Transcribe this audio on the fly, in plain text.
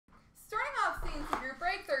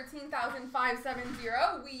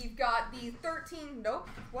13,570. We've got the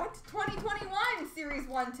 2021 Series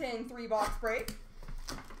 110 3-box break.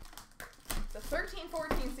 The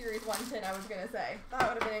 13-14 Series 110, I was going to say. That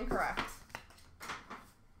would have been incorrect.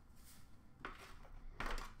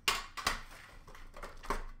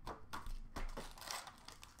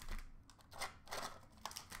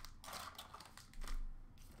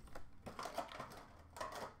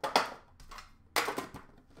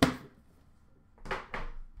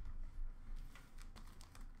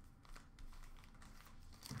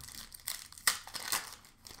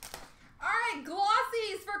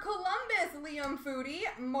 Foodie,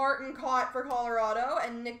 Martin Cott for Colorado,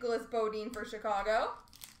 and Nicholas Bodine for Chicago.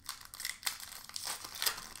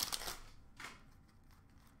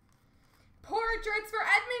 Portraits for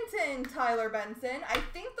Edmonton, Tyler Benson. I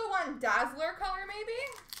think the one Dazzler color maybe,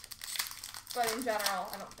 but in general,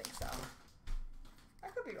 I don't think so. I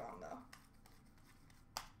could be wrong though.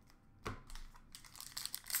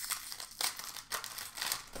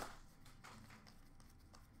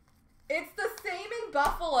 It's the same in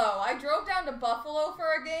Buffalo. I drove down to Buffalo for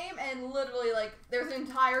a game and literally, like, there's an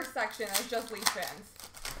entire section that's just Leafs fans.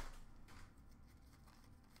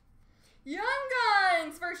 Young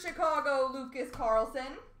Guns for Chicago, Lucas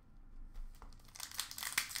Carlson.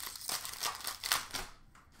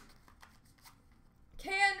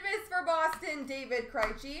 Canvas for Boston, David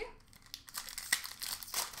Krejci.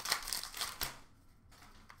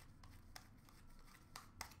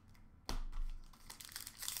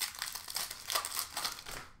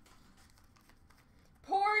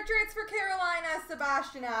 Portraits for Carolina,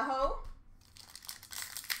 Sebastian Aho.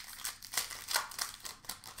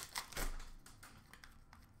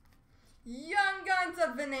 Young Guns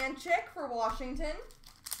of Vananchik for Washington.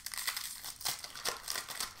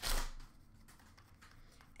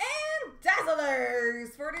 And Dazzlers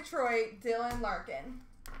for Detroit, Dylan Larkin.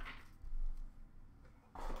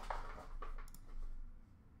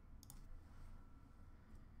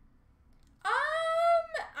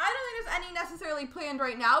 Necessarily planned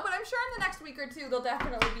right now, but I'm sure in the next week or two there'll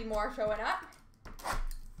definitely be more showing up.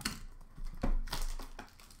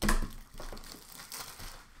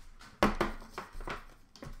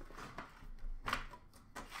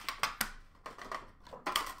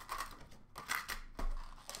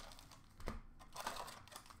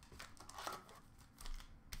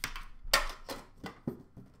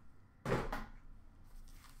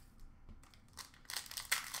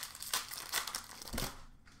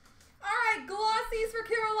 For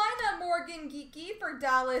Carolina, Morgan Geekie. For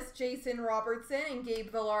Dallas, Jason Robertson and Gabe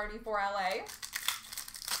Vilardi for LA.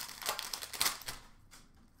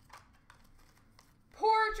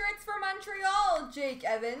 Portraits for Montreal, Jake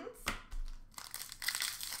Evans.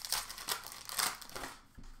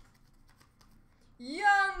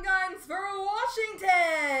 Young Guns for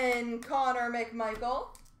Washington, Connor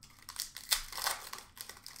McMichael.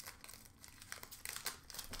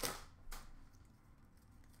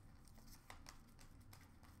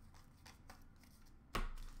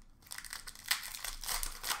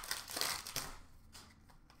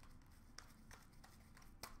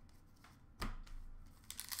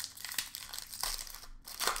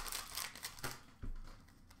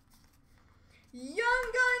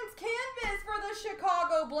 Young Guns canvas for the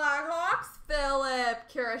Chicago Blackhawks, Philip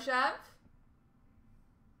Kurashev.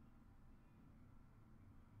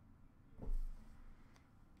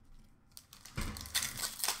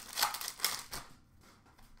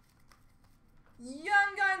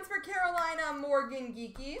 Young Guns for Carolina, Morgan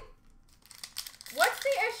Geekie. What's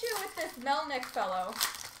the issue with this Melnick fellow?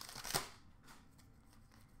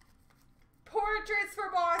 Portraits for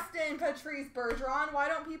Boston, Patrice Bergeron. Why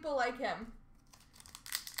don't people like him?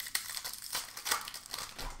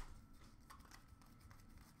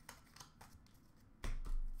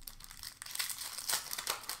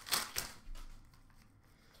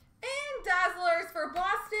 Dazzlers for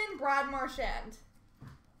Boston, Brad Marchand.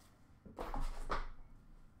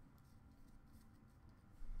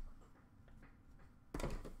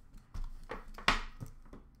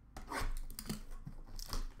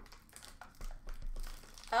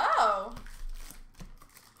 Oh.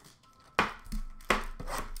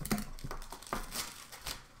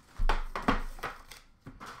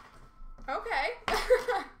 Okay.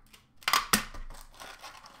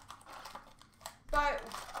 But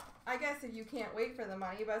I guess if you can't wait for the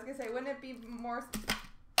money, but I was going to say, wouldn't it be more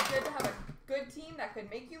good to have a good team that could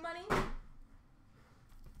make you money?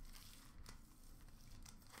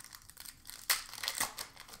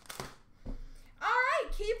 All right,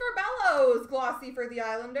 Kiefer Bellows, glossy for the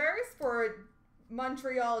Islanders. For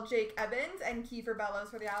Montreal, Jake Evans, and Kiefer Bellows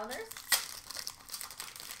for the Islanders.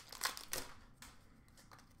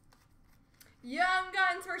 Young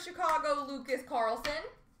Guns for Chicago, Lucas Carlson.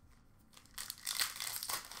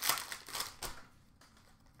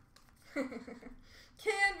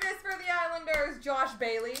 Canvas for the Islanders, Josh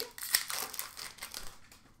Bailey.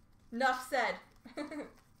 Nuff said.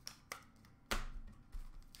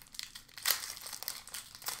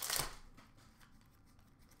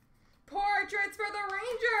 Portraits for the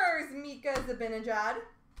Rangers, Mika Zibanejad.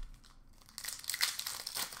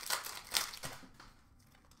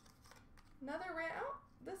 Another oh,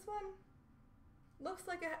 this one looks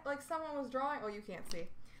like someone was drawing. Oh, you can't see,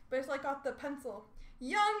 but it's like got the pencil.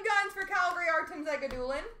 Young Guns for Calgary, Artem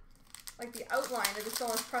Zagadulin. Like the outline of just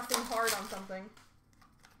someone's pressing hard on something.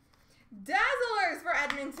 Dazzlers for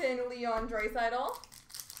Edmonton, Leon Draisaitl.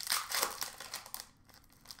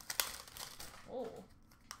 Oh.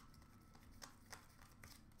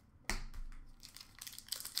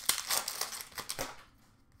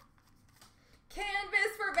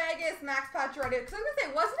 Canvas for Vegas, Max Pacioretty. Because I was going to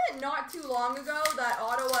say, wasn't it not too long ago that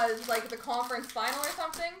Ottawa's like the conference final or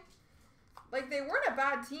something? Like they weren't a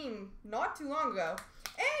bad team not too long ago.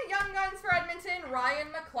 And Young Guns for Edmonton, Ryan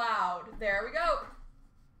McLeod. There we go.